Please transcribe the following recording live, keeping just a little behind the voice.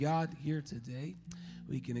God here today.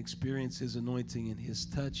 We can experience His anointing and His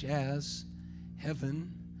touch as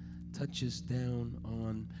heaven touches down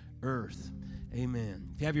on earth. Amen.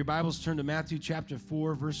 If you have your Bibles, turn to Matthew chapter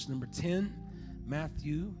 4, verse number 10.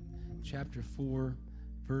 Matthew chapter 4,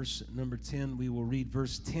 verse number 10. We will read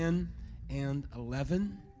verse 10 and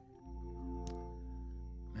 11.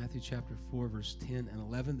 Matthew chapter 4, verse 10 and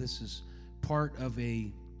 11. This is part of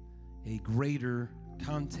a greater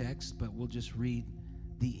context, but we'll just read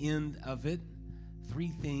the end of it.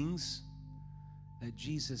 Three things that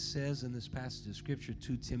Jesus says in this passage of Scripture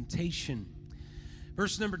to temptation.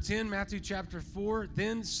 Verse number 10, Matthew chapter 4,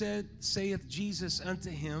 Then saith Jesus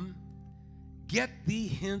unto him, Get thee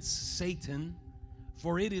hence, Satan,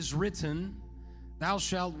 for it is written, Thou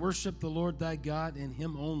shalt worship the Lord thy God, and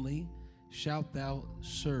him only shalt thou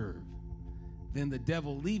serve. Then the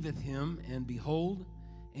devil leaveth him, and behold,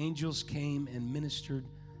 angels came and ministered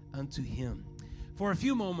unto him. For a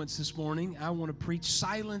few moments this morning, I want to preach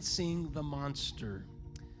silencing the monster.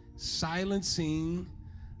 Silencing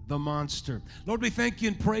the monster. Lord, we thank you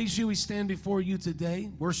and praise you. We stand before you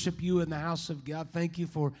today, worship you in the house of God. Thank you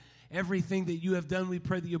for everything that you have done. We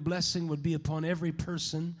pray that your blessing would be upon every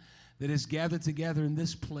person that is gathered together in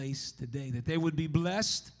this place today, that they would be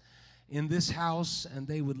blessed in this house and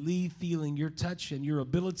they would leave feeling your touch and your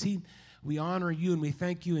ability. We honor you and we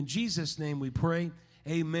thank you. In Jesus' name we pray.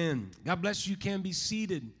 Amen. God bless you. You can be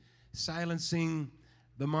seated. Silencing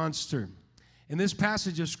the monster. In this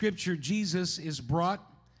passage of Scripture, Jesus is brought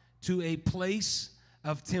to a place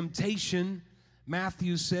of temptation.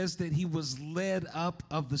 Matthew says that he was led up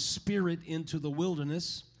of the Spirit into the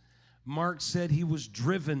wilderness. Mark said he was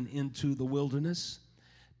driven into the wilderness.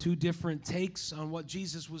 Two different takes on what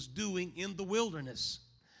Jesus was doing in the wilderness.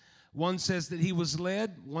 One says that he was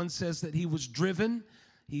led. One says that he was driven.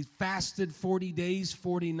 He fasted 40 days,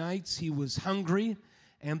 40 nights. He was hungry,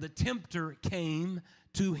 and the tempter came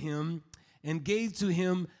to him and gave to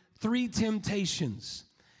him three temptations.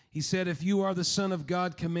 He said, If you are the Son of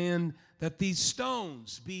God, command that these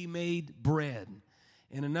stones be made bread.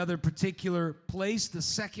 In another particular place, the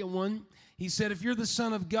second one, he said, If you're the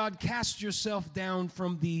Son of God, cast yourself down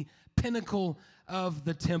from the pinnacle of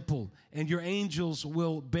the temple, and your angels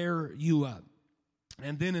will bear you up.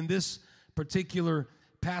 And then in this particular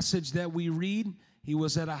passage that we read, he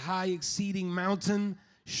was at a high exceeding mountain,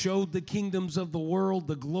 showed the kingdoms of the world,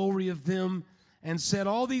 the glory of them, and said,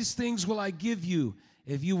 All these things will I give you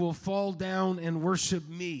if you will fall down and worship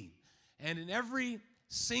me. And in every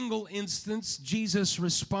single instance, Jesus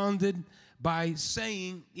responded by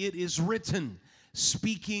saying, It is written,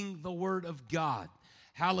 speaking the word of God.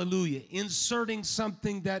 Hallelujah. Inserting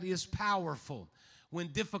something that is powerful when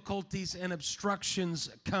difficulties and obstructions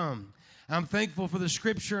come. I'm thankful for the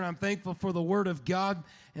Scripture, and I'm thankful for the Word of God,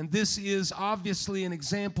 and this is obviously an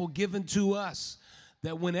example given to us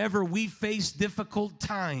that whenever we face difficult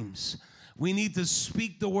times, we need to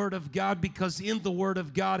speak the Word of God, because in the Word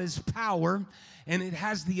of God is power, and it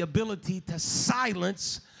has the ability to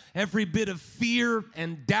silence every bit of fear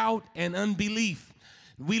and doubt and unbelief.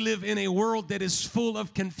 We live in a world that is full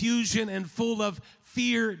of confusion and full of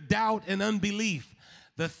fear, doubt, and unbelief.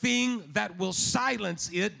 The thing that will silence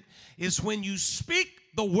it is when you speak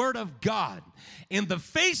the word of God in the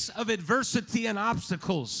face of adversity and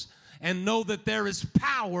obstacles and know that there is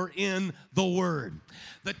power in the word.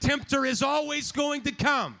 The tempter is always going to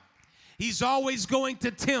come. He's always going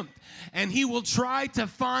to tempt, and he will try to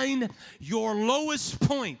find your lowest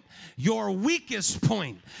point, your weakest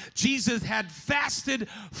point. Jesus had fasted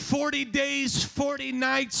 40 days, 40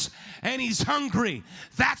 nights, and he's hungry.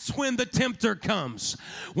 That's when the tempter comes.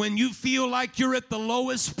 When you feel like you're at the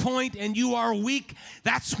lowest point and you are weak,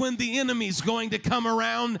 that's when the enemy's going to come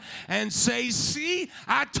around and say, See,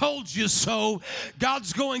 I told you so.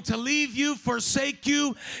 God's going to leave you, forsake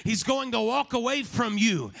you. He's going to walk away from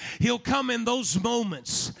you. He'll come in those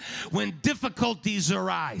moments when difficulties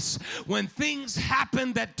arise, when things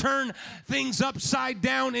happen that turn things upside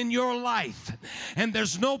down in your life, and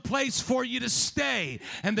there's no place for you to stay,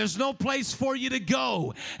 and there's no place for you to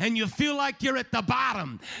go, and you feel like you're at the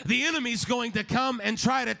bottom. The enemy's going to come and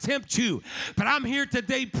try to tempt you. But I'm here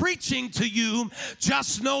today preaching to you,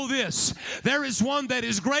 just know this: there is one that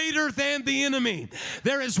is greater than the enemy.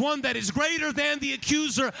 There is one that is greater than the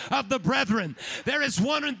accuser of the brethren. There is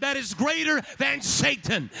one that is greater than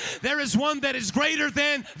Satan. There is one that is greater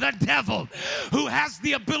than the devil, who has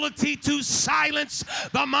the ability to silence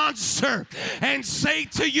the monster and say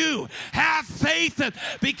to you, have faith,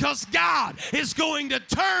 because God is going to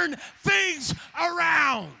turn things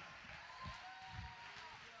around.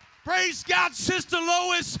 Praise God, Sister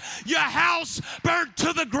Lois, your house burnt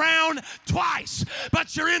to the ground twice,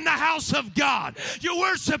 but you're in the house of God. You're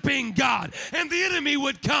worshiping God, and the enemy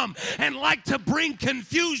would come and like to bring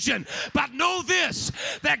confusion. But know this,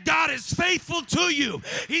 that God is faithful to you.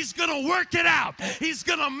 He's going to work it out. He's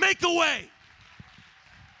going to make a way.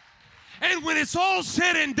 And when it's all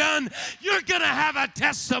said and done, you're going to have a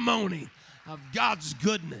testimony of God's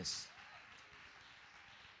goodness.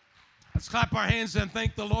 Let's clap our hands and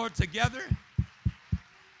thank the Lord together.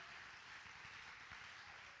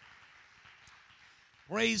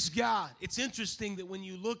 Praise God. It's interesting that when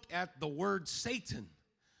you look at the word Satan,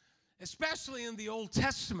 especially in the Old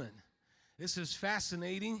Testament, this is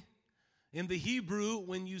fascinating. In the Hebrew,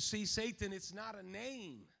 when you see Satan, it's not a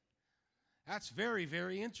name. That's very,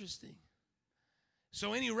 very interesting.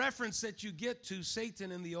 So any reference that you get to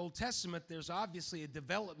Satan in the Old Testament, there's obviously a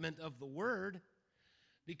development of the word.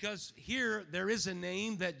 Because here there is a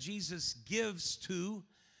name that Jesus gives to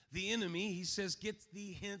the enemy. He says, get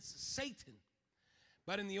thee hence, Satan.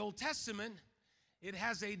 But in the Old Testament, it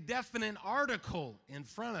has a definite article in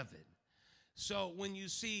front of it. So when you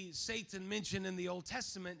see Satan mentioned in the Old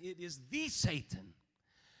Testament, it is the Satan,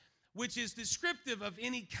 which is descriptive of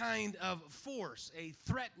any kind of force, a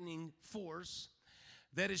threatening force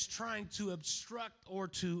that is trying to obstruct or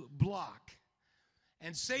to block.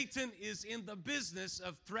 And Satan is in the business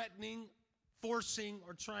of threatening, forcing,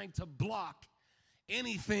 or trying to block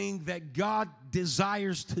anything that God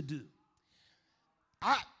desires to do.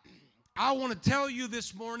 I want to tell you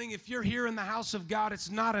this morning, if you're here in the house of God, it's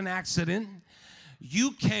not an accident.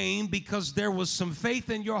 You came because there was some faith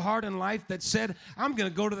in your heart and life that said, I'm going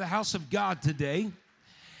to go to the house of God today.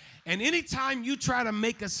 And anytime you try to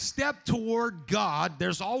make a step toward God,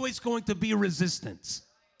 there's always going to be resistance.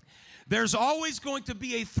 There's always going to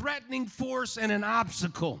be a threatening force and an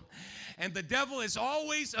obstacle. And the devil is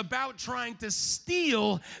always about trying to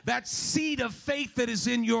steal that seed of faith that is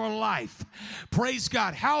in your life. Praise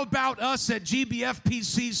God. How about us at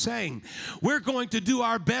GBFPC saying, we're going to do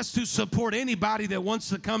our best to support anybody that wants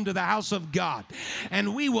to come to the house of God.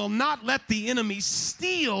 And we will not let the enemy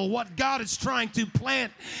steal what God is trying to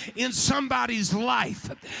plant in somebody's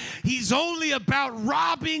life. He's only about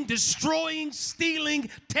robbing, destroying,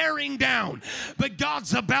 stealing, tearing down. But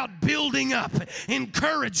God's about building up,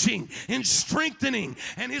 encouraging, and strengthening,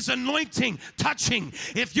 and his anointing touching.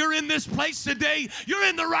 If you're in this place today, you're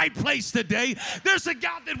in the right place today. There's a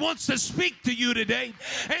God that wants to speak to you today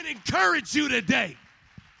and encourage you today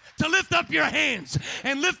to lift up your hands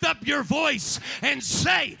and lift up your voice and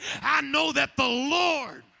say, I know that the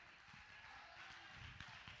Lord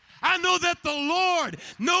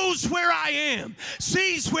knows where I am,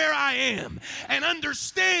 sees where I am, and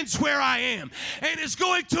understands where I am, and is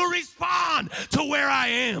going to respond to where I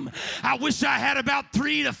am. I wish I had about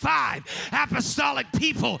 3 to 5 apostolic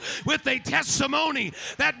people with a testimony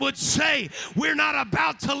that would say, we're not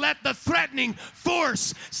about to let the threatening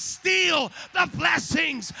force steal the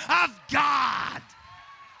blessings of God.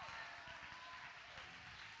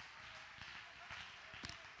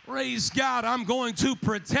 Praise God, I'm going to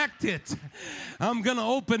protect it. I'm going to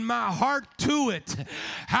open my heart to it.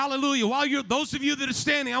 Hallelujah. Those of you that are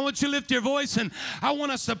standing, I want you to lift your voice, and I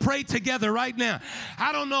want us to pray together right now.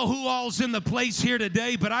 I don't know who all's in the place here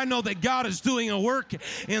today, but I know that God is doing a work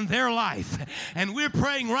in their life. And we're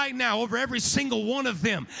praying right now over every single one of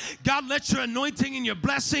them. God, let your anointing and your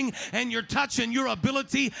blessing and your touch and your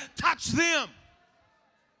ability touch them.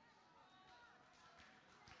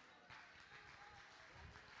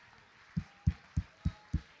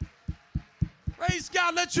 Praise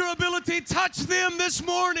God, let your ability touch them this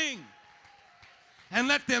morning and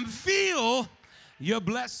let them feel your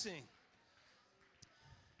blessing.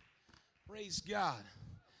 Praise God.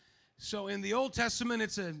 So in the Old Testament,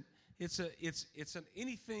 it's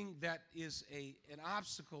anything that is an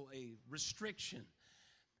obstacle, a restriction,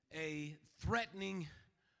 a threatening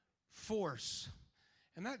force.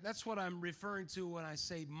 And that's what I'm referring to when I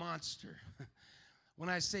say monster. When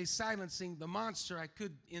I say silencing the monster, I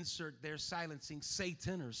could insert there silencing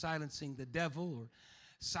Satan or silencing the devil or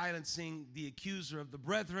silencing the accuser of the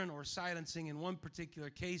brethren or silencing, in one particular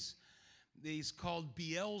case, he's called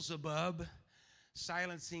Beelzebub,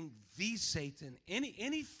 silencing the Satan.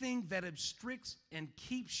 Anything that obstructs and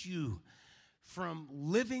keeps you from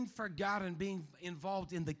living for God and being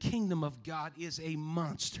involved in the kingdom of God is a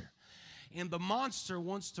monster. And the monster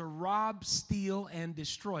wants to rob, steal, and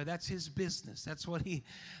destroy. That's his business. That's what he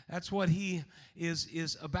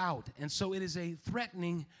is about. And so it is a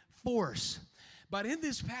threatening force. But in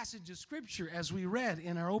this passage of Scripture, as we read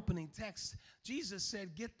in our opening text, Jesus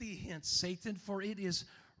said, get thee hence, Satan, for it is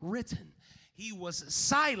written. he was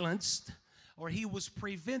silenced, or he was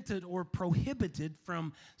prevented or prohibited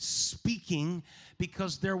from speaking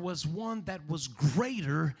because there was one that was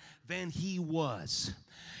greater than he was.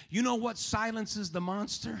 You know what silences the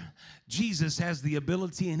monster? Jesus has the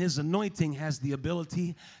ability, and his anointing has the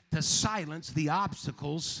ability to silence the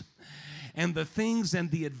obstacles and the things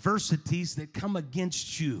and the adversities that come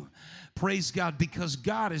against you. Praise God, because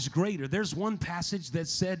God is greater. There's one passage that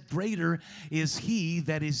said, greater is he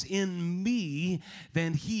that is in me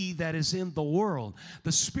than he that is in the world.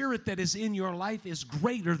 The Spirit that is in your life is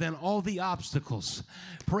greater than all the obstacles.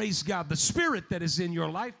 Praise God. The Spirit that is in your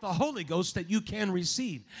life, the Holy Ghost that you can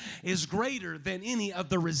receive, is greater than any of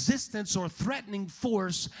the resistance or threatening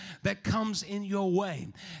force that comes in your way.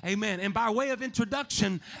 Amen. And by way of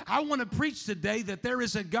introduction, I want to preach today that there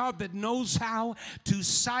is a God that knows how to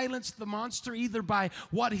silence the monster, either by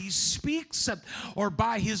what he speaks or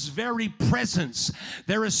by his very presence.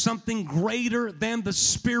 There is something greater than the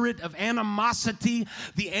spirit of animosity,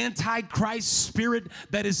 the Antichrist spirit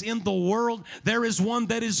that is in the world. There is one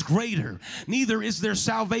that is greater. Neither is there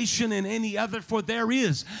salvation in any other, for there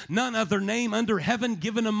is none other name under heaven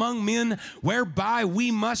given among men whereby we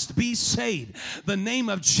must be saved. The name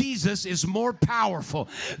of Jesus is more powerful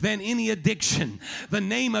than any addiction. The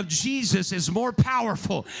name of Jesus is more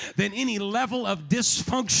powerful than any level of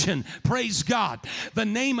dysfunction. Praise God. The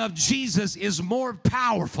name of Jesus is more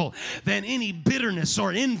powerful than any bitterness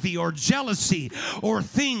or envy or jealousy or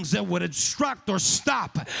things that would obstruct or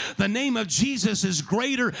stop. The name of Jesus is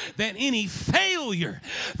greater than any failure.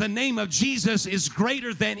 The name of Jesus is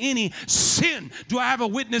greater than any sin. Do I have a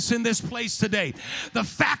witness in this place today? The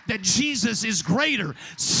fact that Jesus is greater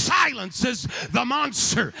silences the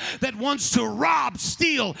monster that wants to rob,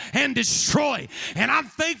 steal, and destroy. And I'm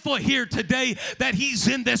thankful here today that he's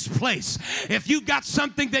in this place. If you got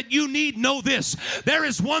something that you need, know this: there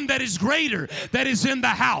is one that is greater that is in the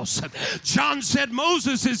house. John said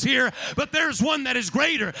Moses is here, but there's one that is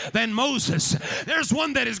greater than Moses. There's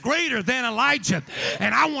one that is greater than Elijah.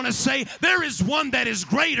 And I want to say there is one that is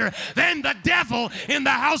greater than the devil in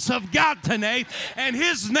the house of God today, and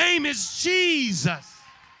his name is Jesus.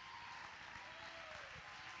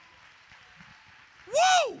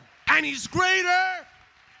 Woo! And he's greater.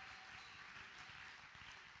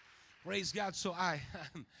 Praise God. So I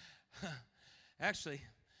actually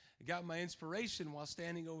got my inspiration while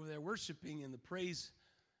standing over there worshiping, and the praise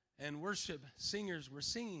and worship singers were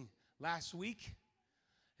singing last week.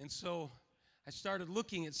 And so I started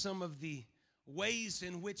looking at some of the ways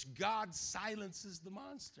in which God silences the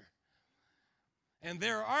monster. And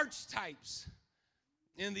there are archetypes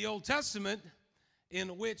in the Old Testament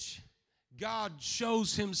in which God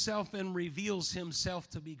shows himself and reveals himself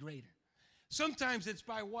to be greater. Sometimes it's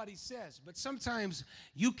by what he says, but sometimes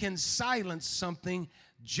you can silence something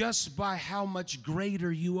just by how much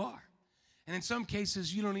greater you are. And in some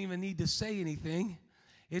cases, you don't even need to say anything.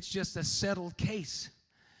 It's just a settled case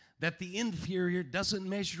that the inferior doesn't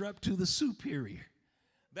measure up to the superior,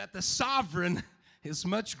 that the sovereign is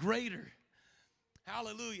much greater.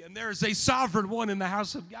 Hallelujah. And there is a sovereign one in the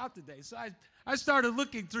house of God today. So I started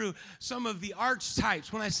looking through some of the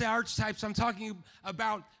archetypes. When I say archetypes, I'm talking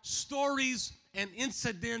about stories and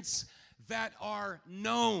incidents that are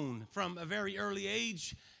known from a very early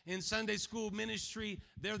age. In Sunday school ministry,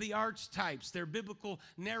 they're the archetypes. They're biblical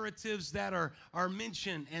narratives that are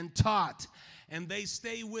mentioned and taught. And they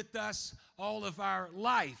stay with us all of our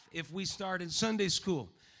life if we start in Sunday school.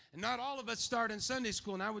 And not all of us start in Sunday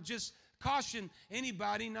school. And I would just caution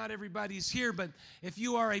anybody, not everybody's here, but if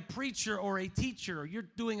you are a preacher or a teacher or you're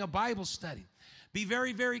doing a Bible study, be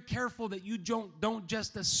very, very careful that you don't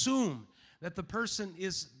just assume that the person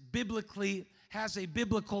has a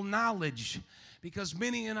biblical knowledge, because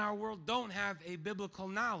many in our world don't have a biblical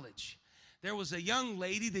knowledge. There was a young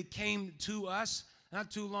lady that came to us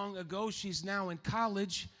not too long ago. She's now in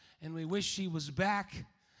college, and we wish she was back.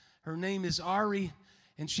 Her name is Ari.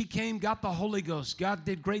 And she came, got the Holy Ghost. God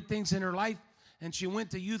did great things in her life. And she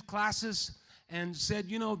went to youth classes and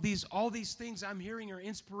said, you know, all these things I'm hearing are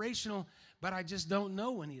inspirational, but I just don't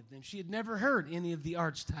know any of them. She had never heard any of the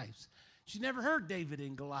archetypes. She'd never heard David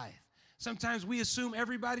and Goliath. Sometimes we assume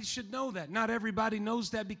everybody should know that. Not everybody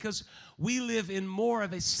knows that, because we live in more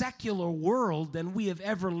of a secular world than we have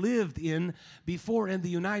ever lived in before in the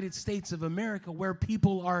United States of America, where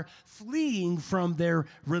people are fleeing from their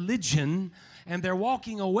religion and they're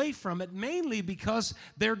walking away from it, mainly because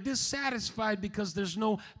they're dissatisfied because there's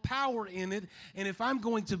no power in it. And if I'm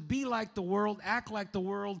going to be like the world, act like the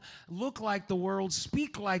world, look like the world,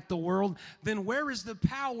 speak like the world, then where is the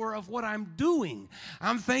power of what I'm doing?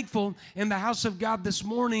 I'm thankful in the house of God this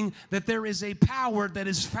morning that there is a power that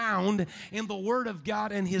is found in the Word of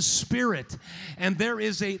God and His Spirit. And there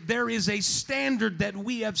is a standard that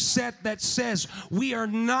we have set that says we are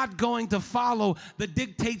not going to follow the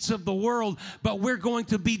dictates of the world, but we're going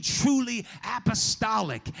to be truly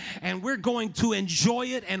apostolic, and we're going to enjoy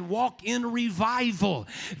it and walk in revival.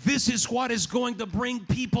 This is what is going to bring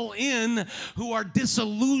people in who are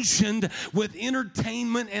disillusioned with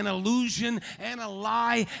entertainment and illusion and a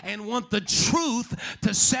lie and want the truth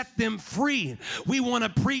to set them free. We want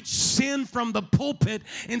to preach sin from the pulpit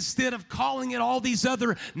instead of calling it all these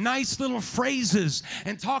other nice little phrases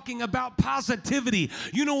and talking about positivity.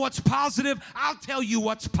 You know what's positive? I'll tell you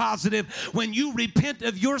what's positive. When you repent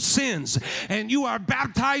of your sins and you are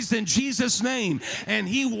baptized in Jesus' name, and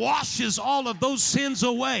He washes all of those sins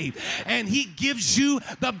away, and He gives you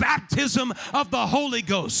the baptism of the Holy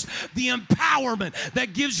Ghost, the empowerment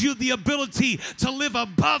that gives you the ability to live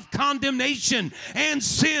above condemnation and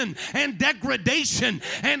sin and degradation,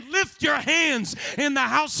 and lift your hands in the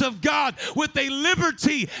house of God with a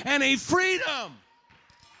liberty and a freedom.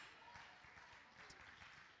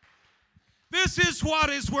 This is what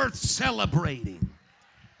is worth celebrating.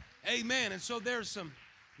 Amen. And so there's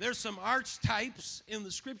some archetypes in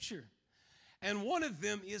the Scripture, and one of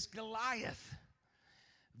them is Goliath.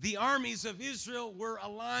 The armies of Israel were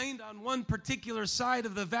aligned on one particular side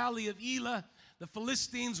of the valley of Elah. The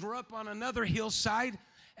Philistines were up on another hillside,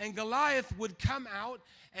 and Goliath would come out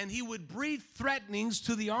and he would breathe threatenings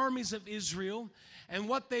to the armies of Israel. And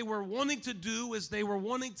what they were wanting to do is they were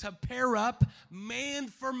wanting to pair up man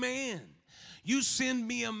for man. You send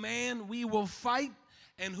me a man, we will fight,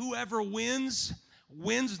 and whoever wins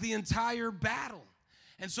the entire battle.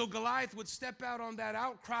 And so Goliath would step out on that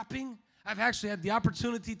outcropping. I've actually had the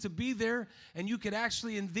opportunity to be there, and you could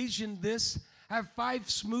actually envision this. I have 5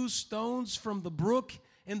 smooth stones from the brook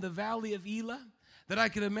in the valley of Elah that I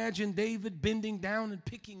could imagine David bending down and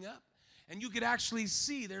picking up. And you could actually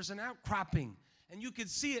see there's an outcropping, and you could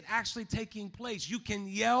see it actually taking place. You can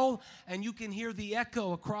yell, and you can hear the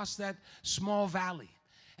echo across that small valley.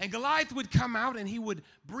 And Goliath would come out, and he would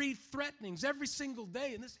breathe threatenings every single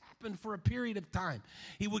day. And this happened for a period of time.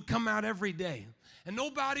 He would come out every day. And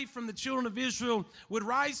nobody from the children of Israel would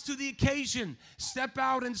rise to the occasion, step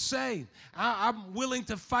out and say, I'm willing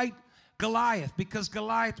to fight Goliath, because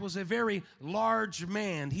Goliath was a very large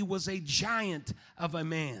man. He was a giant of a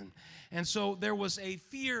man. And so there was a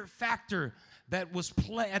fear factor that was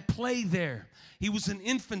at play there. He was an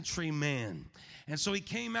infantryman. And so he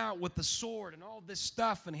came out with the sword and all this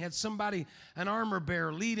stuff, and he had somebody, an armor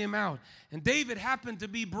bearer, lead him out. And David happened to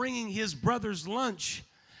be bringing his brother's lunch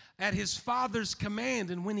at his father's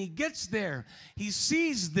command. And when he gets there, he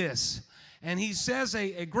sees this. And he says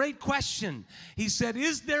a great question. He said,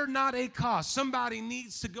 is there not a cause? Somebody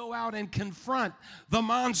needs to go out and confront the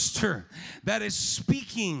monster that is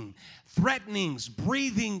speaking threatenings,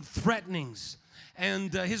 breathing threatenings.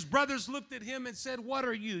 And his brothers looked at him and said, what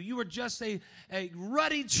are you? You are just a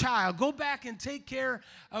ruddy child. Go back and take care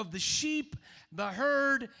of the sheep, the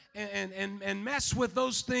herd, and mess with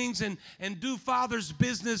those things and do father's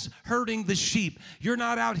business herding the sheep. You're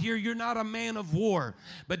not out here. You're not a man of war.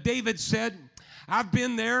 But David said, I've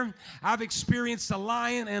been there. I've experienced a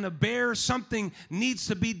lion and a bear. Something needs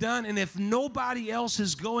to be done. And if nobody else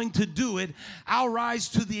is going to do it, I'll rise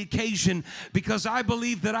to the occasion, because I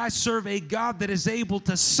believe that I serve a God that is able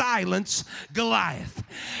to silence Goliath.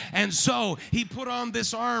 And so he put on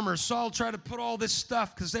this armor. Saul tried to put all this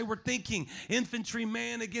stuff because they were thinking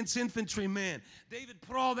infantryman against infantryman. David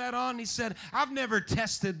put all that on. He said, I've never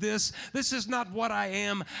tested this. This is not what I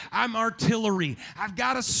am. I'm artillery. I've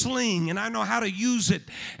got a sling, and I know how to use it.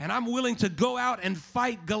 And I'm willing to go out and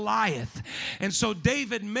fight Goliath. And so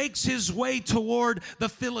David makes his way toward the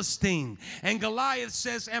Philistine. And Goliath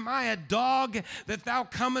says, am I a dog that thou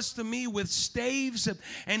comest to me with staves?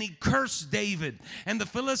 And he cursed David. And the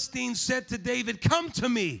Philistine said to David, come to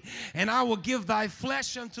me, and I will give thy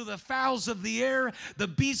flesh unto the fowls of the air, the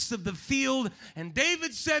beasts of the field. And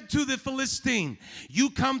David said to the Philistine, you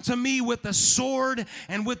come to me with a sword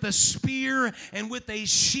and with a spear and with a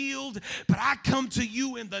shield, but I come to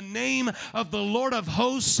you in the name of the Lord of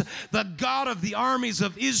hosts, the God of the armies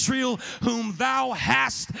of Israel, whom thou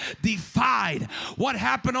hast defied. What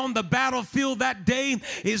happened on the battlefield that day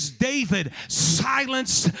is David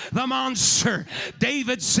silenced the monster.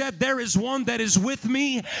 David said, there is one that is with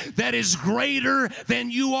me that is greater than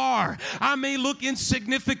you are. I may look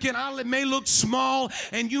insignificant, I may look small,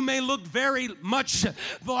 and you may look very much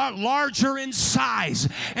larger in size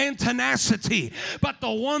and tenacity, but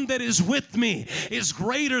the one that is with me me is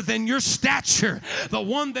greater than your stature. The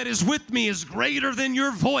one that is with me is greater than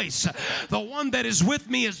your voice. The one that is with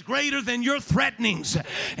me is greater than your threatenings.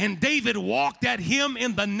 And David walked at him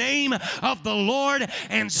in the name of the Lord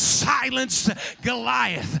and silenced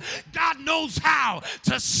Goliath. God knows how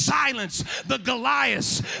to silence the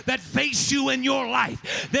Goliaths that face you in your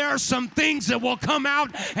life. There are some things that will come out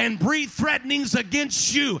and breathe threatenings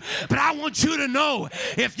against you. But I want you to know,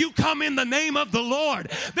 if you come in the name of the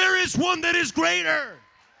Lord, there is one that is greater,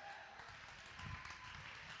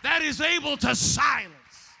 that is able to silence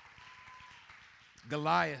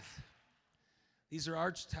Goliath. These are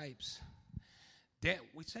archetypes.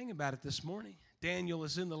 We sang about it this morning. Daniel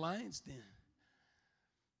is in the lion's den.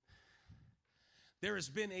 There has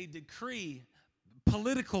been a decree,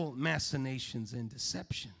 political machinations and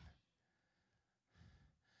deception,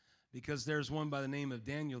 because there's one by the name of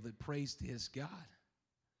Daniel that prays to his God.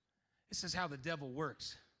 This is how the devil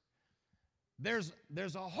works. There's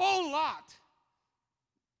a whole lot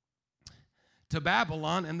to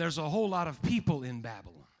Babylon, and there's a whole lot of people in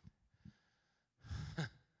Babylon.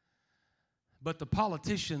 But the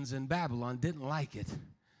politicians in Babylon didn't like it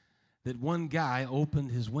that one guy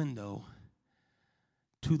opened his window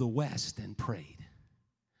to the west and prayed.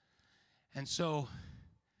 And so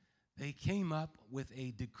they came up with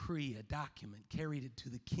a decree, a document, carried it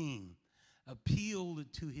to the king, appealed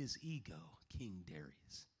to his ego, King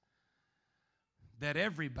Darius, that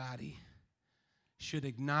everybody should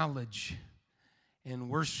acknowledge and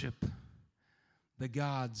worship the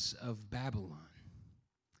gods of Babylon.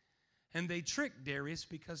 And they tricked Darius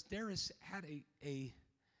because Darius had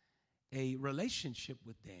a relationship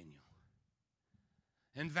with Daniel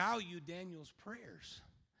and valued Daniel's prayers.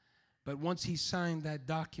 But once he signed that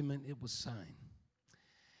document, it was signed.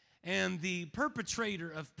 And the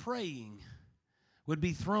perpetrator of praying would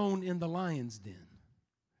be thrown in the lion's den.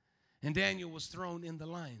 And Daniel was thrown in the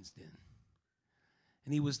lion's den.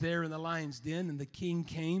 And he was there in the lion's den, and the king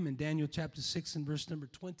came in Daniel chapter 6 and verse number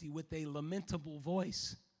 20 with a lamentable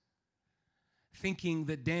voice, thinking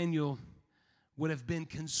that Daniel would have been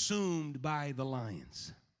consumed by the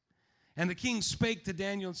lions. And the king spake to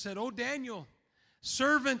Daniel and said, O Daniel,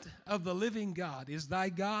 servant of the living God, is thy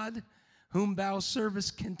God, whom thou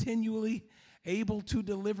servest continually, able to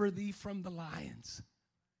deliver thee from the lions?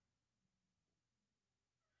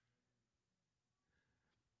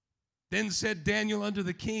 Then said Daniel unto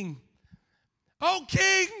the king, O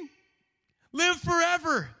king, live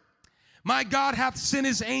forever. My God hath sent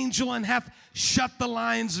his angel and hath shut the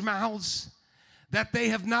lions' mouths, that they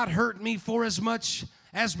have not hurt me, for as much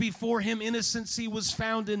as before him innocency was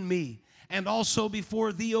found in me, and also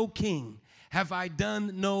before thee, O king, have I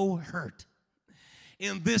done no hurt.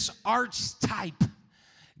 In this archetype,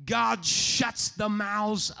 God shuts the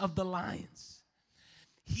mouths of the lions.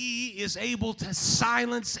 He is able to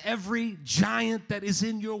silence every giant that is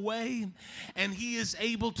in your way, and he is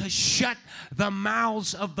able to shut the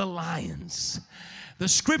mouths of the lions. The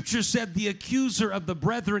scripture said the accuser of the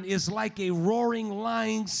brethren is like a roaring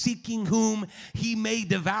lion seeking whom he may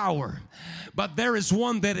devour. But there is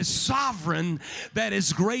one that is sovereign, that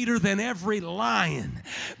is greater than every lion,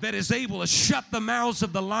 that is able to shut the mouths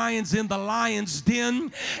of the lions in the lion's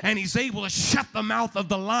den, and he's able to shut the mouth of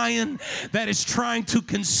the lion that is trying to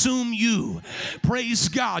consume you. Praise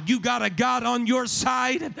God. You got a God on your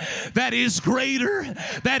side that is greater,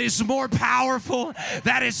 that is more powerful,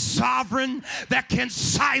 that is sovereign, that can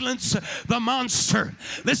silence the monster.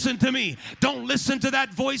 Listen to me. Don't listen to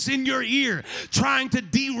that voice in your ear trying to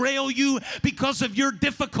derail you because of your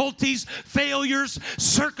difficulties, failures,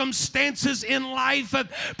 circumstances in life.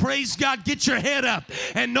 Praise God. Get your head up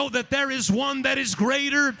and know that there is one that is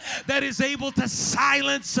greater, that is able to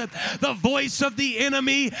silence the voice of the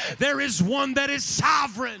enemy. There is one that is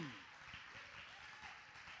sovereign.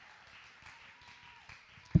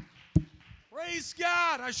 Praise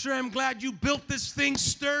God. I sure am glad you built this thing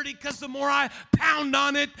sturdy, because the more I pound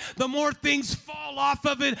on it, the more things fall off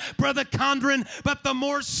of it, Brother Condren, but the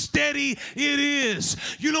more steady it is.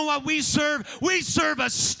 You know what we serve? We serve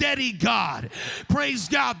a steady God. Praise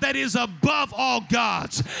God. That is above all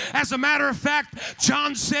gods. As a matter of fact,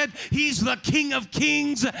 John said he's the King of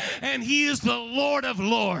Kings and he is the Lord of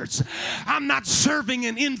Lords. I'm not serving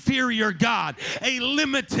an inferior God, a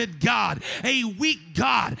limited God, a weak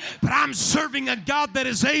God, but I'm serving a God that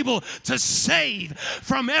is able to save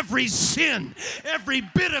from every sin, every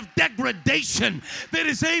bit of degradation, that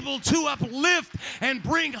is able to uplift and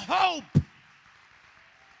bring hope.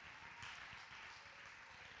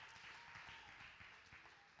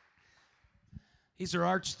 These are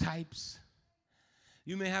archetypes.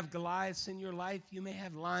 You may have Goliaths in your life. You may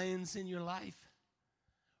have lions in your life.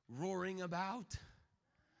 roaring about.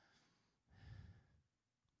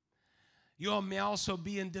 You all may also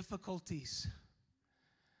be in difficulties.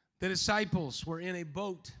 The disciples were in a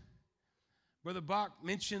boat. Brother Bach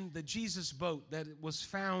mentioned the Jesus boat that was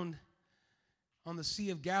found on the Sea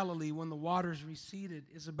of Galilee when the waters receded.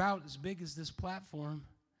 Is about as big as this platform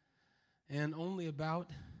and only about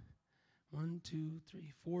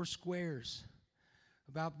 4 squares,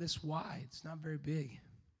 about this wide. It's not very big.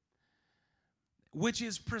 Which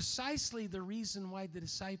is precisely the reason why the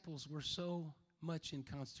disciples were so much in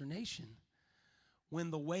consternation when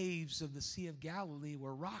the waves of the Sea of Galilee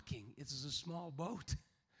were rocking. It's a small boat.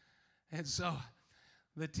 And so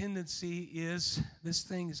the tendency is this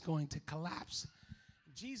thing is going to collapse.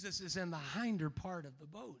 Jesus is in the hinder part of the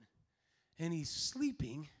boat, and he's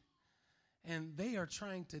sleeping, and they are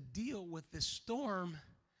trying to deal with this storm,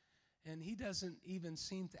 and he doesn't even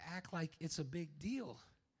seem to act like it's a big deal.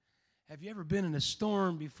 Have you ever been in a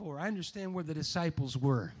storm before? I understand where the disciples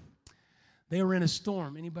were. They were in a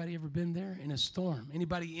storm. Anybody ever been there? In a storm?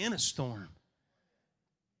 Anybody in a storm?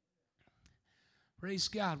 Praise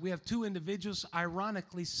God. We have 2 individuals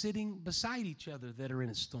ironically sitting beside each other that are in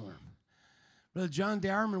a storm. Brother John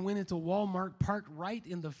Dowerman went into Walmart, parked right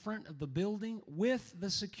in the front of the building with the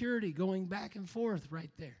security going back and forth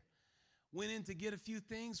right there. Went in to get a few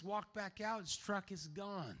things, walked back out. His truck is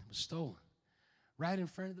gone. It was stolen right in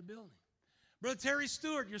front of the building. Brother Terry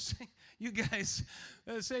Stewart, you're saying, you guys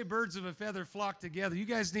say birds of a feather flock together. You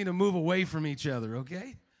guys need to move away from each other,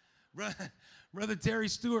 okay? Brother Terry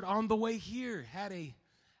Stewart on the way here had a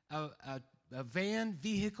van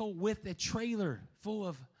vehicle with a trailer full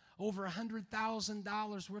of over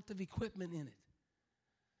 $100,000 worth of equipment in it.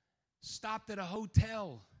 Stopped at a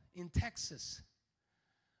hotel in Texas.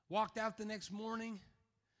 Walked out the next morning,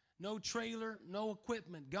 no trailer, no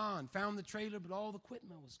equipment, gone. Found the trailer, but all the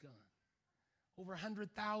equipment was gone. Over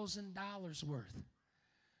 $100,000 worth.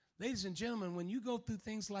 Ladies and gentlemen, when you go through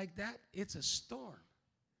things like that, it's a storm.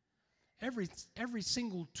 Every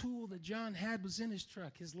single tool that John had was in his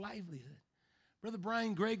truck, his livelihood. Brother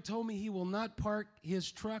Brian Gregg told me he will not park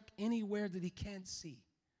his truck anywhere that he can't see,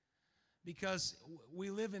 because we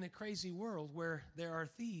live in a crazy world where there are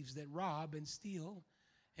thieves that rob and steal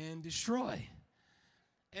and destroy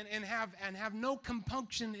and have no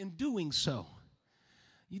compunction in doing so.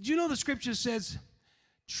 Did you know the scripture says,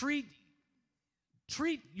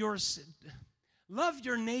 love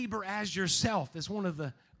your neighbor as yourself is one of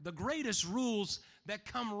the greatest rules that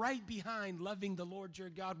come right behind loving the Lord your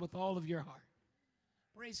God with all of your heart.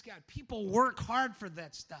 Praise God. People work hard for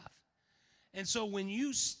that stuff. And so when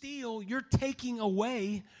you steal, you're taking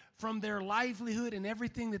away from their livelihood and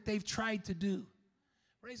everything that they've tried to do.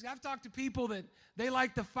 Praise God. I've talked to people that they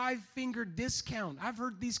like the 5-finger discount. I've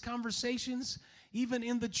heard these conversations even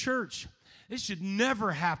in the church. This should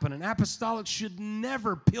never happen. An apostolic should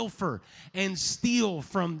never pilfer and steal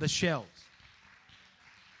from the shelves.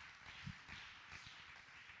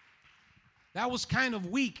 That was kind of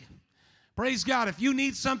weak. Praise God. If you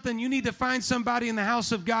need something, you need to find somebody in the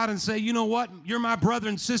house of God and say, you know what? You're my brother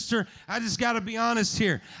and sister. I just got to be honest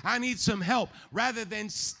here. I need some help. Rather than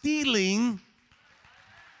stealing.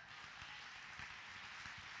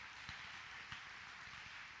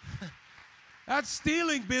 That's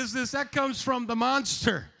stealing business. That comes from the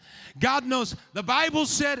monster. God knows. The Bible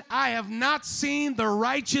said, I have not seen the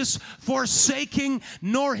righteous forsaking,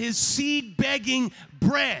 nor his seed begging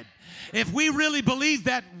bread. If we really believe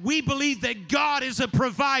that, we believe that God is a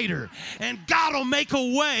provider, and God will make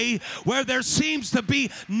a way where there seems to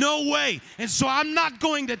be no way. And so I'm not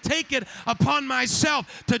going to take it upon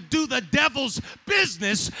myself to do the devil's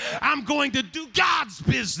business. I'm going to do God's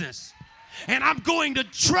business, and I'm going to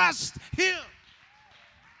trust him.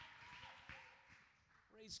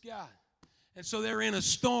 Praise God. And so they're in a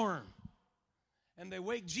storm. And they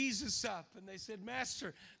wake Jesus up, and they said,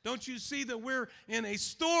 Master, don't you see that we're in a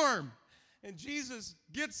storm? And Jesus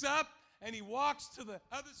gets up, and he walks to the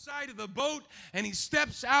other side of the boat, and he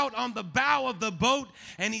steps out on the bow of the boat,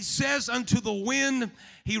 and he says unto the wind,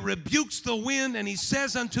 he rebukes the wind, and he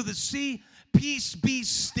says unto the sea, peace, be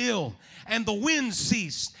still. And the wind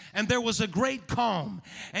ceased, and there was a great calm.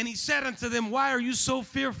 And he said unto them, why are you so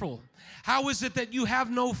fearful? How is it that you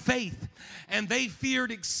have no faith? And they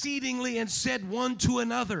feared exceedingly and said one to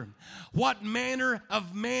another, what manner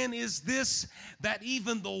of man is this, that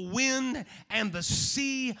even the wind and the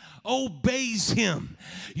sea obeys him?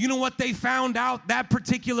 You know what they found out that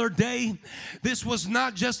particular day? This was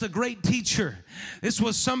not just a great teacher. This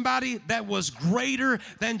was somebody that was greater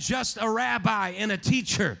than just a rabbi and a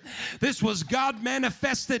teacher. This was God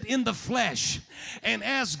manifested in the flesh. And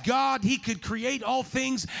as God, he could create all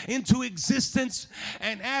things into into existence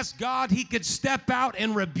and asked God he could step out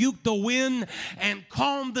and rebuke the wind and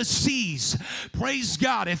calm the seas. Praise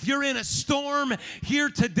God. If you're in a storm here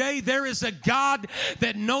today, there is a God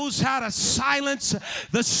that knows how to silence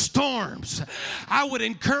the storms. I would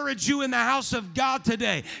encourage you in the house of God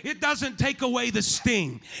today. It doesn't take away the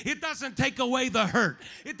sting. It doesn't take away the hurt.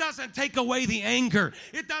 It doesn't take away the anger.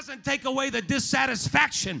 It doesn't take away the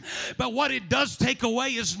dissatisfaction. But what it does take away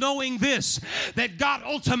is knowing this, that God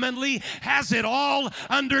ultimately has it all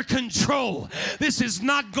under control. This is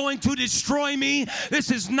not going to destroy me.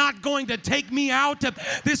 This is not going to take me out.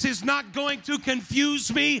 This is not going to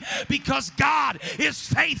confuse me, because God is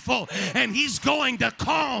faithful and He's going to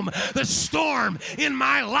calm the storm in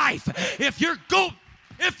my life. If you're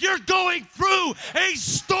going through a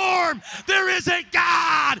storm, there is a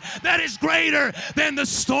God that is greater than the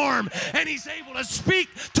storm, and He's able to speak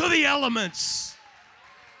to the elements.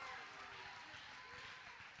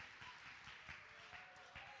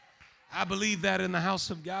 I believe that in the house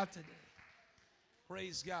of God today.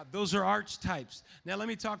 Praise God. Those are archetypes. Now let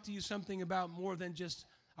me talk to you something about more than just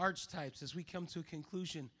archetypes as we come to a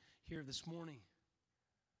conclusion here this morning.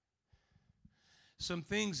 Some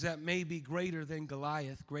things that may be greater than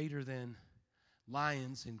Goliath, greater than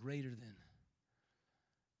lions, and greater than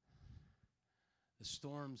the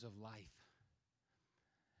storms of life.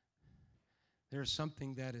 There's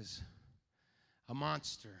something that is a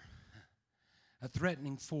monster, a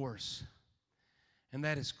threatening force, and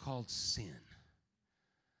that is called sin.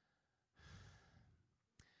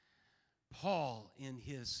 Paul, in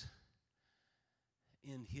his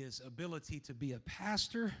ability to be a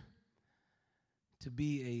pastor, to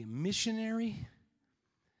be a missionary,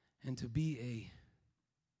 and to be a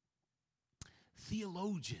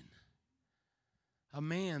theologian, a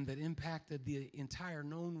man that impacted the entire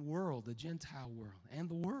known world, the Gentile world, and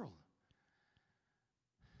the world.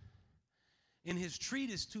 In his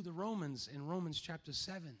treatise to the Romans, in Romans chapter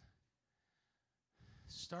 7,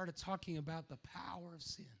 started talking about the power of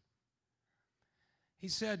sin. He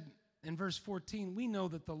said in verse 14, we know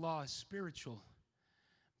that the law is spiritual,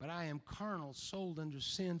 but I am carnal, sold under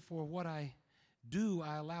sin. For what I do,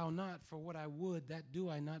 I allow not. For what I would, that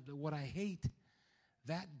do I not. But what I hate,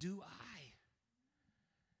 that do I.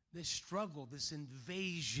 This struggle, this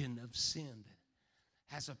invasion of sin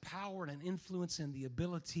that has a power and an influence and the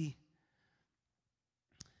ability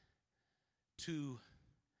to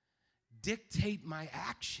dictate my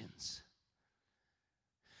actions.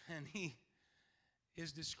 And he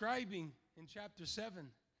is describing in chapter 7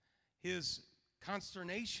 his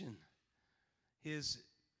consternation, his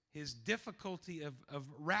difficulty of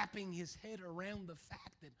wrapping his head around the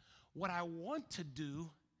fact that what I want to do,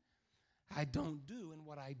 I don't do, and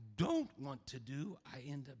what I don't want to do, I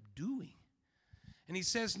end up doing. And he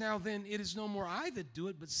says, now then, it is no more I that do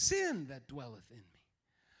it, but sin that dwelleth in me.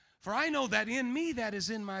 For I know that in me, that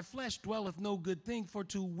is in my flesh, dwelleth no good thing, for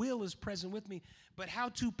to will is present with me, but how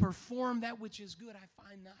to perform that which is good I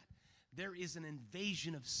find not. There is an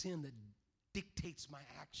invasion of sin that dictates my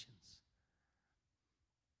actions.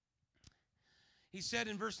 He said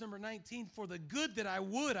in verse number 19, for the good that I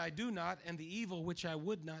would, I do not, and the evil which I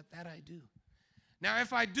would not, that I do. Now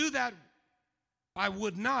if I do that I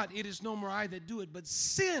would not, it is no more I that do it, but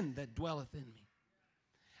sin that dwelleth in me.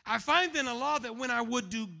 I find then a law that when I would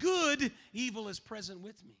do good, evil is present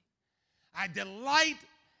with me. I delight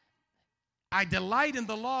in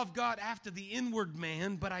the law of God after the inward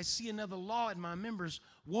man, but I see another law in my members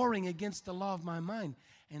warring against the law of my mind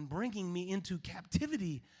and bringing me into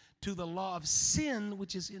captivity to the law of sin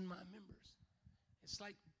which is in my members.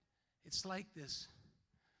 It's like this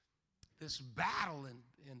battle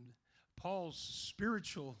in Paul's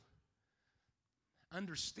spiritual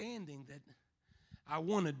understanding that I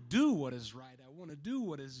want to do what is right. I want to do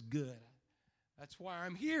what is good. That's why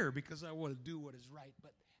I'm here, because I want to do what is right.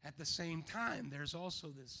 But at the same time, there's also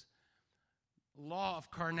this law of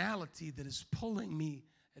carnality that is pulling me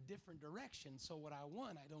a different direction. So what I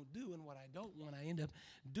want, I don't do, and what I don't want, I end up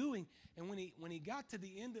doing. And when he got to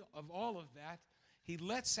the end of all of that, he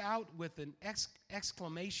lets out with an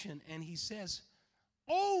exclamation, and he says,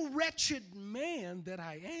 "O wretched man that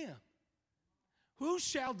I am, who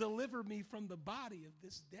shall deliver me from the body of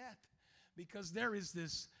this death?" Because there is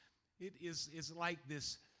this, it is like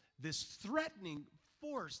this threatening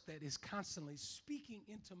force that is constantly speaking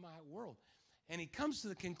into my world. And he comes to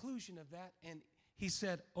the conclusion of that, and he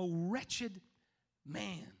said, "O wretched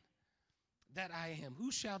man that I am,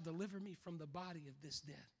 who shall deliver me from the body of this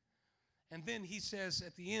death?" And then he says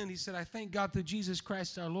at the end, he said, "I thank God through Jesus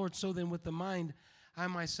Christ our Lord. So then with the mind I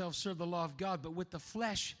myself serve the law of God, but with the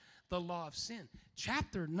flesh the law of sin."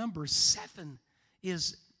 Chapter number 7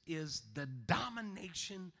 is is the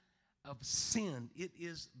domination of sin. It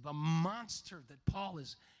is the monster that Paul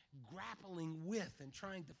is grappling with and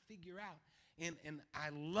trying to figure out. And I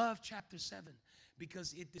love chapter 7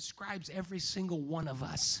 because it describes every single one of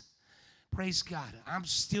us. Praise God. I'm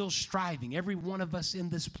still striving. Every one of us in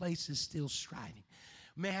this place is still striving.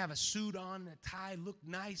 May have a suit on, a tie, look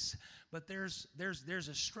nice, but there's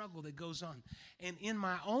a struggle that goes on. And in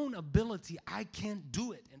my own ability, I can't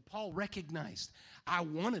do it. And Paul recognized, I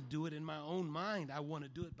want to do it in my own mind. I want to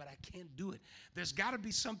do it, but I can't do it. There's got to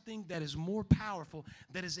be something that is more powerful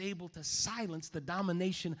that is able to silence the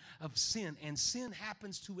domination of sin. And sin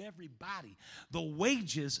happens to everybody. The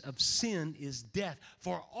wages of sin is death.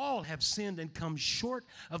 For all have sinned and come short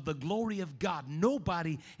of the glory of God.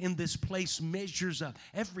 Nobody in this place measures up.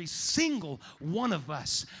 Every single one of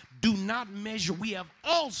us do not measure. We have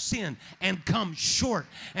all sinned and come short.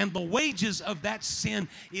 And the wages of that sin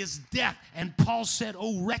is death. And Paul said,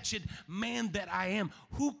 "Oh, wretched man that I am,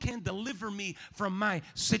 who can deliver me from my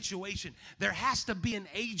situation?" There has to be an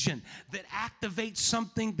agent that activates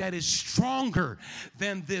something that is stronger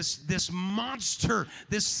than this monster,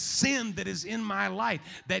 this sin that is in my life,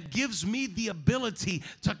 that gives me the ability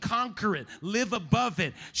to conquer it, live above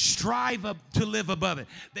it, strive to live above it,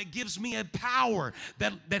 that gives me a power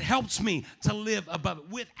that helps me to live above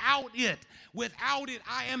it. Without it,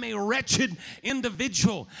 I am a wretched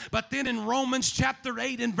individual. But then in Romans chapter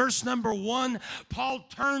 8 and verse number 1, Paul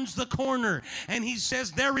turns the corner and he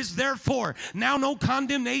says, "There is therefore now no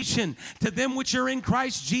condemnation to them which are in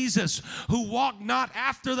Christ Jesus, who walk not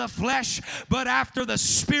after the flesh, but after the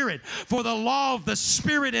Spirit. For the law of the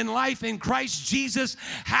Spirit and life in Christ Jesus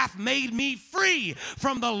hath made me free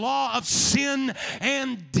from the law of sin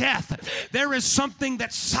and death." There is something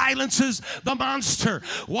that silences the monster.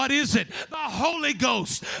 What is it? The Holy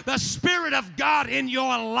Ghost, the Spirit of God in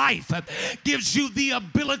your life, gives you the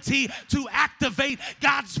ability to activate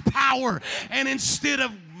God's power. And instead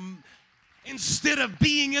of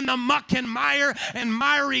being in the muck and mire and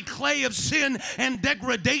miry clay of sin and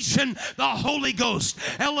degradation, the Holy Ghost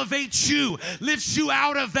elevates you, lifts you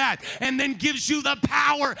out of that, and then gives you the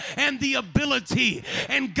power and the ability.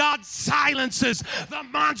 And God silences the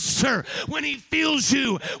monster when he fills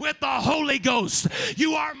you with the Holy Ghost.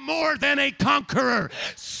 You are more than a conqueror.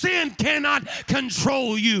 Sin cannot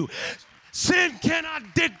control you. Sin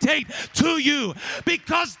cannot dictate to you,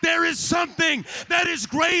 because there is something that is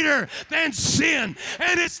greater than sin,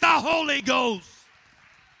 and it's the Holy Ghost.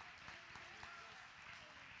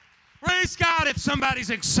 Praise God. If somebody's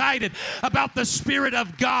excited about the Spirit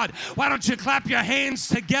of God, why don't you clap your hands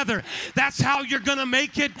together? That's how you're going to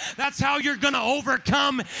make it. That's how you're going to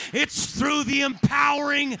overcome. It's through the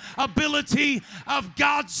empowering ability of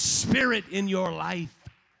God's Spirit in your life.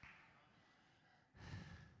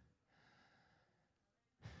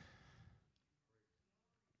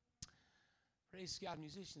 Praise God.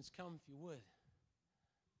 Musicians, come if you would.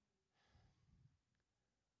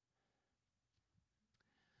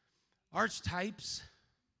 Archetypes,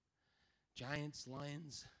 giants,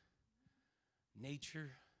 lions, nature.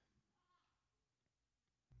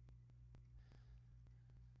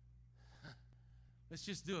 Let's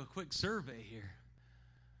just do a quick survey here.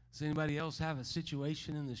 Does anybody else have a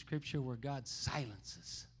situation in the Scripture where God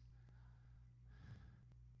silences?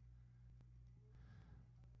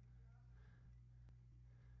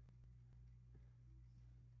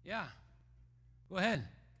 Yeah. Go ahead.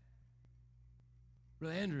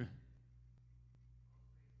 Brother Andrew.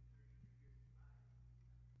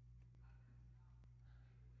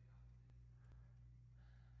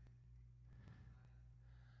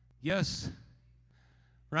 Yes.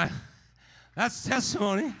 Right. That's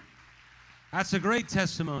testimony. That's a great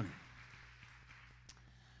testimony.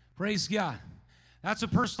 Praise God. That's a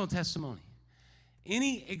personal testimony.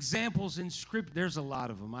 Any examples in Scripture? There's a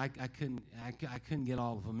lot of them. I couldn't get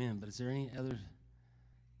all of them in, but is there any others?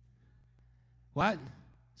 What?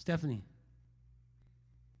 Stephanie?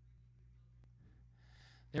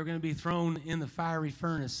 They're going to be thrown in the fiery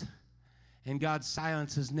furnace, and God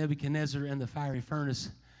silences Nebuchadnezzar in the fiery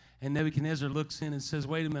furnace. And Nebuchadnezzar looks in and says,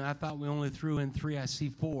 "Wait a minute, I thought we only threw in 3. I see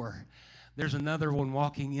 4. There's another one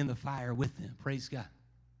walking in the fire with them." Praise God.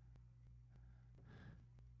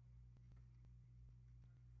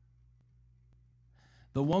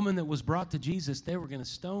 The woman that was brought to Jesus, they were going to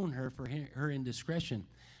stone her for her indiscretion,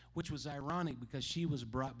 which was ironic because she was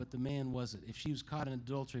brought, but the man wasn't. If she was caught in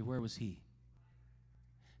adultery, where was he?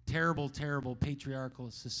 Terrible, terrible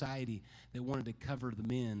patriarchal society that wanted to cover the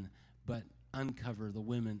men, but uncover the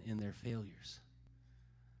women in their failures.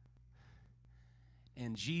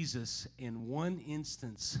 And Jesus, in one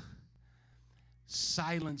instance,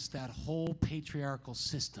 silenced that whole patriarchal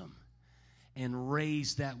system and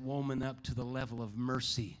raised that woman up to the level of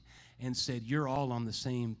mercy and said, you're all on the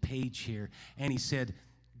same page here. And he said,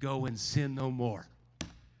 go and sin no more.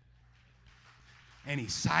 And he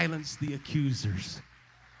silenced the accusers.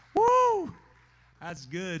 Woo! That's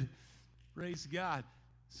good. Praise God.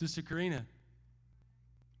 Sister Karina.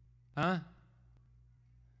 Huh?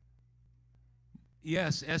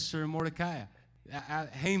 Yes, Esther and Mordecai.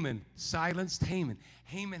 Haman silenced Haman.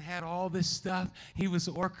 Haman had all this stuff. He was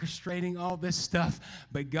orchestrating all this stuff.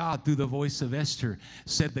 But God, through the voice of Esther,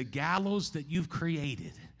 said the gallows that you've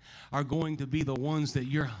created are going to be the ones that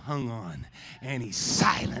you're hung on. And he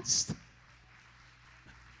silenced.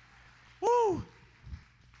 Woo!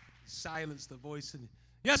 Silenced the voice.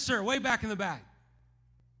 Yes, sir. Way back in the back.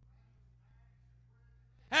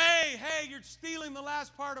 Hey, you're stealing the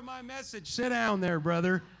last part of my message. Sit down there,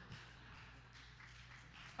 brother.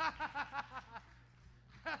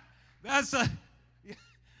 That's a...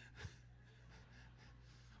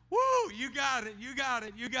 Woo, you got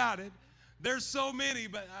it. There's so many,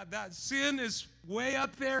 but that sin is way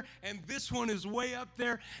up there, and this one is way up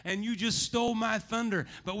there, and you just stole my thunder.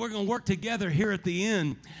 But we're going to work together here at the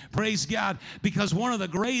end. Praise God, because one of the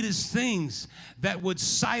greatest things that would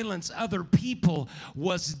silence other people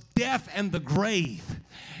was death and the grave.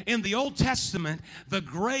 In the Old Testament, the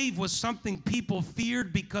grave was something people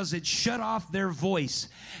feared because it shut off their voice.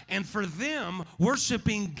 And for them,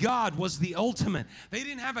 worshiping God was the ultimate. They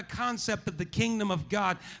didn't have a concept of the kingdom of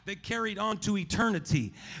God that carried on to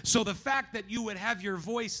eternity. So the fact that you would have your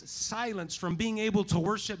voice silenced from being able to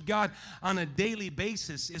worship God on a daily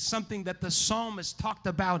basis is something that the psalmist talked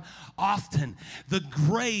about often. The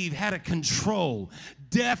grave had a control.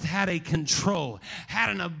 Death had a control, had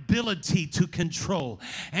an ability to control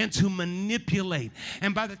and to manipulate.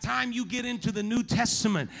 And by the time you get into the New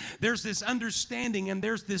Testament, there's this understanding and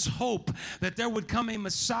there's this hope that there would come a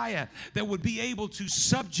Messiah that would be able to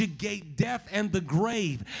subjugate death and the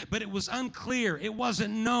grave. But it was unclear. It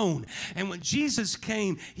wasn't known. And when Jesus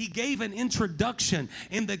came, he gave an introduction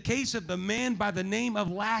in the case of the man by the name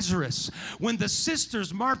of Lazarus. When the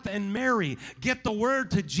sisters, Martha and Mary, get the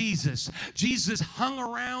word to Jesus, Jesus hung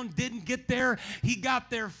around, didn't get there. He got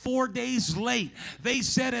there 4 days late. They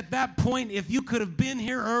said at that point, if you could have been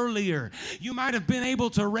here earlier, you might have been able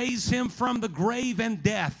to raise him from the grave and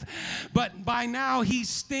death. But by now he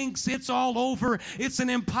stinks. It's all over. It's an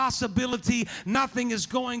impossibility. Nothing is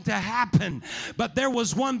going to happen. But there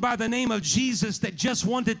was one by the name of Jesus that just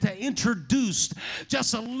wanted to introduce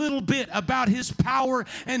just a little bit about his power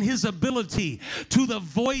and his ability to the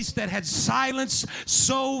voice that had silenced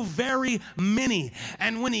so very many.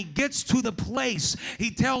 And when he gets to the place, he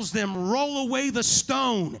tells them, roll away the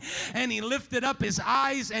stone. And he lifted up his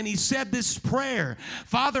eyes and he said this prayer: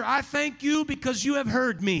 Father, I thank you because you have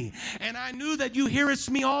heard me. And I knew that you hearest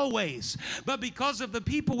me always. But because of the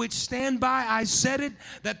people which stand by, I said it,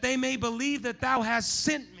 that they may believe that thou hast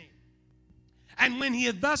sent me. And when he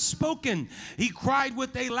had thus spoken, he cried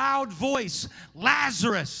with a loud voice,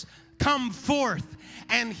 Lazarus, come forth.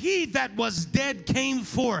 And he that was dead came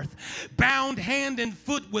forth, bound hand and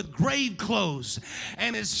foot with grave clothes,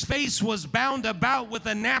 and his face was bound about with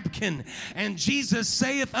a napkin. And Jesus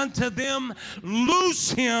saith unto them,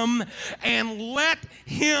 loose him and let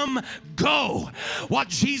him go. What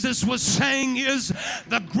Jesus was saying is,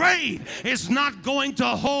 the grave is not going to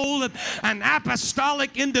hold an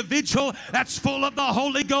apostolic individual that's full of the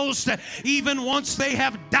Holy Ghost. Even once they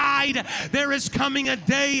have died, there is coming a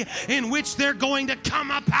day in which they're going to come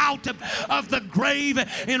up out of the grave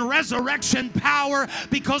in resurrection power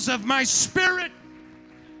because of my Spirit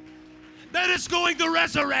that is going to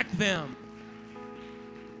resurrect them.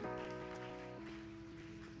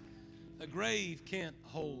 The grave can't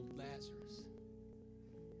hold Lazarus.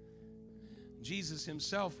 Jesus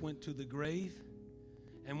himself went to the grave,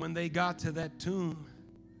 and when they got to that tomb,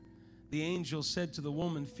 the angel said to the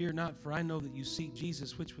woman, fear not, for I know that you seek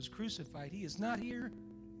Jesus, which was crucified. He is not here,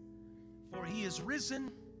 for he is risen.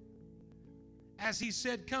 As he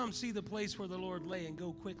said, come see the place where the Lord lay, and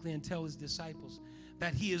go quickly and tell his disciples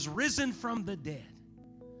that he is risen from the dead.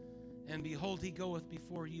 And behold, he goeth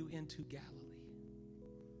before you into Galilee.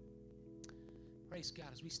 Praise God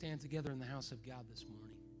as we stand together in the house of God this morning.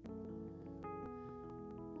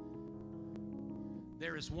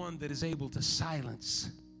 There is one that is able to silence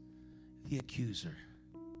the accuser.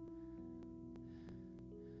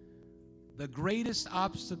 The greatest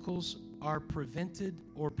obstacles are prevented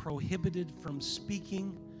or prohibited from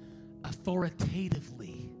speaking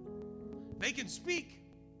authoritatively. They can speak,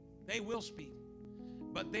 they will speak,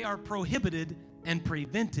 but they are prohibited and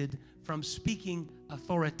prevented from speaking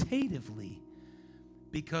authoritatively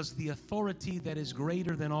Because the authority that is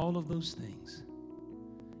greater than all of those things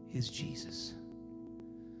is Jesus.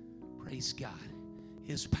 Praise God.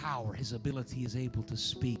 His power, His ability is able to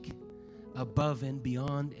speak above and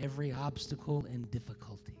beyond every obstacle and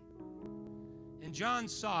difficulty. And John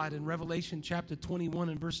saw it in Revelation chapter 21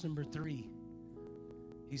 and verse number 3.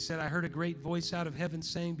 He said, I heard a great voice out of heaven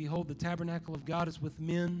saying, behold, the tabernacle of God is with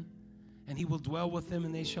men, and He will dwell with them,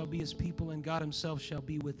 and they shall be His people, and God Himself shall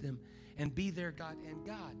be with them, and be their God, and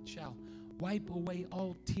God shall wipe away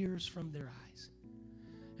all tears from their eyes.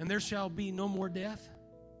 And there shall be no more death,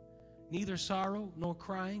 neither sorrow nor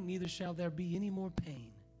crying, neither shall there be any more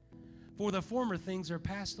pain. For the former things are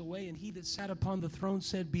passed away, and He that sat upon the throne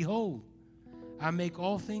said, behold, I make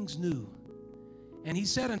all things new. And He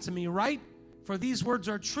said unto me, write, for these words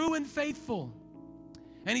are true and faithful.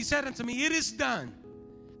 And He said unto me, it is done.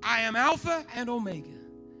 I am Alpha and Omega,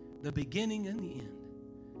 the beginning and the end.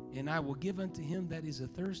 And I will give unto him that is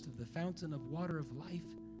athirst of the fountain of water of life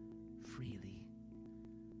freely.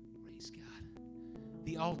 Praise God.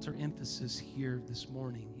 The altar emphasis here this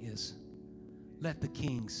morning is, let the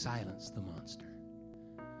king silence the monster.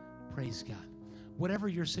 Praise God. Whatever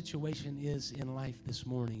your situation is in life this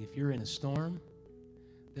morning, if you're in a storm,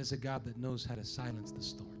 there's a God that knows how to silence the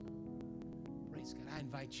storm. Praise God. I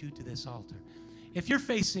invite you to this altar. If you're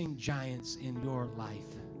facing giants in your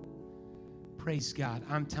life, praise God,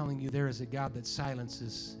 I'm telling you, there is a God that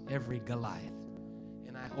silences every Goliath.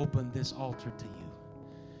 And I open this altar to you.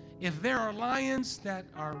 If there are lions that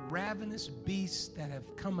are ravenous beasts that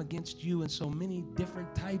have come against you in so many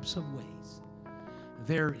different types of ways,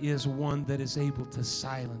 there is one that is able to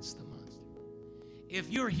silence the monster. If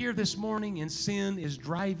you're here this morning and sin is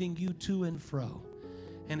driving you to and fro,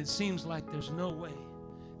 and it seems like there's no way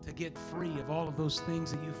to get free of all of those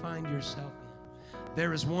things that you find yourself in,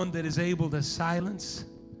 there is one that is able to silence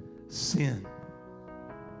sin.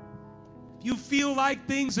 If you feel like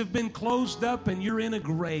things have been closed up and you're in a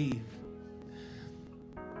grave,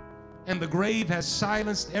 and the grave has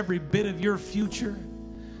silenced every bit of your future,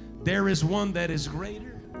 there is one that is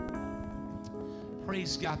greater.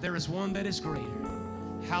 Praise God. There is one that is greater.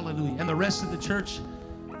 Hallelujah. And the rest of the church,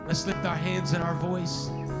 let's lift our hands and our voice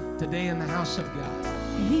today in the house of God.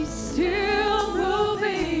 He's still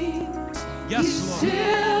moving. Yes, He's Lord.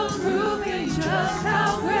 still proving just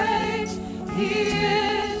how great He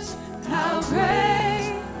is, how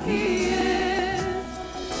great He is.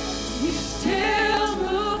 He's still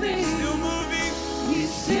moving. Still moving.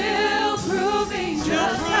 He's still proving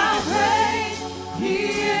just how great He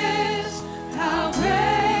is, how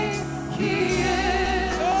great He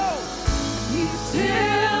is. He's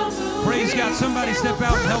still moving. Praise God. Somebody step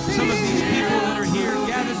out and help some of these people that are here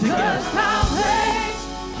gathered together. Just how great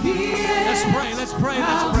He is. Let's pray. Let's pray.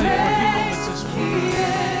 Let's pray for a few